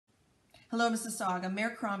Hello, Mississauga.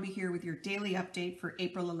 Mayor Crombie here with your daily update for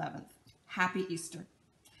April 11th. Happy Easter.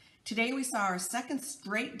 Today we saw our second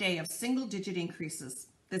straight day of single-digit increases.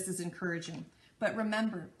 This is encouraging. But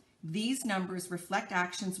remember, these numbers reflect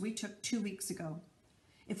actions we took 2 weeks ago.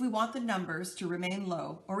 If we want the numbers to remain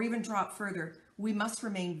low or even drop further, we must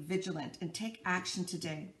remain vigilant and take action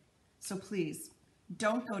today. So please,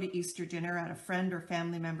 don't go to Easter dinner at a friend or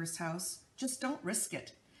family member's house. Just don't risk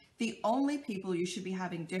it. The only people you should be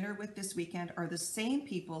having dinner with this weekend are the same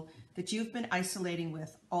people that you've been isolating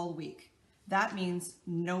with all week. That means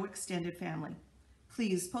no extended family.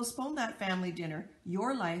 Please postpone that family dinner.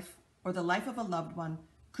 Your life or the life of a loved one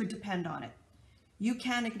could depend on it. You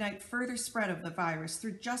can ignite further spread of the virus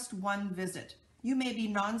through just one visit. You may be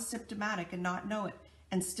non-symptomatic and not know it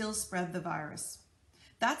and still spread the virus.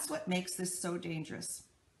 That's what makes this so dangerous.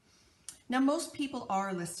 Now, most people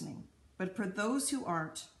are listening, but for those who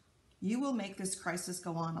aren't, you will make this crisis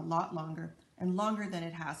go on a lot longer and longer than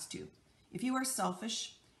it has to. If you are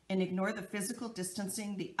selfish and ignore the physical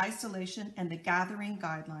distancing, the isolation, and the gathering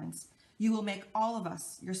guidelines, you will make all of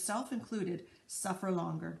us, yourself included, suffer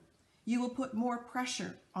longer. You will put more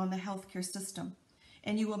pressure on the healthcare system,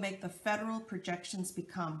 and you will make the federal projections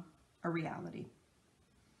become a reality.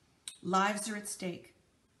 Lives are at stake.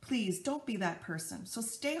 Please don't be that person. So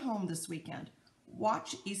stay home this weekend.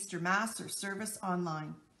 Watch Easter Mass or service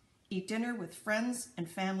online. Eat dinner with friends and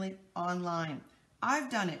family online. I've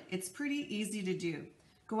done it. It's pretty easy to do.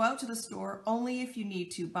 Go out to the store only if you need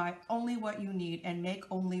to, buy only what you need, and make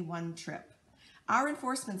only one trip. Our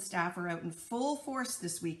enforcement staff are out in full force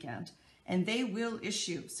this weekend, and they will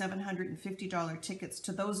issue $750 tickets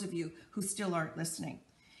to those of you who still aren't listening.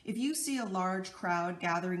 If you see a large crowd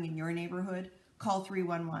gathering in your neighborhood, call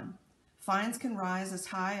 311. Fines can rise as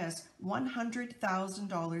high as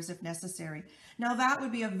 $100,000 if necessary. Now that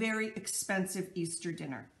would be a very expensive Easter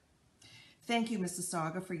dinner. Thank you,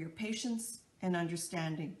 Mississauga, for your patience and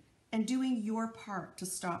understanding and doing your part to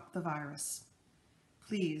stop the virus.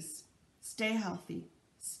 Please stay healthy,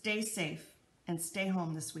 stay safe, and stay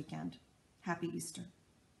home this weekend. Happy Easter.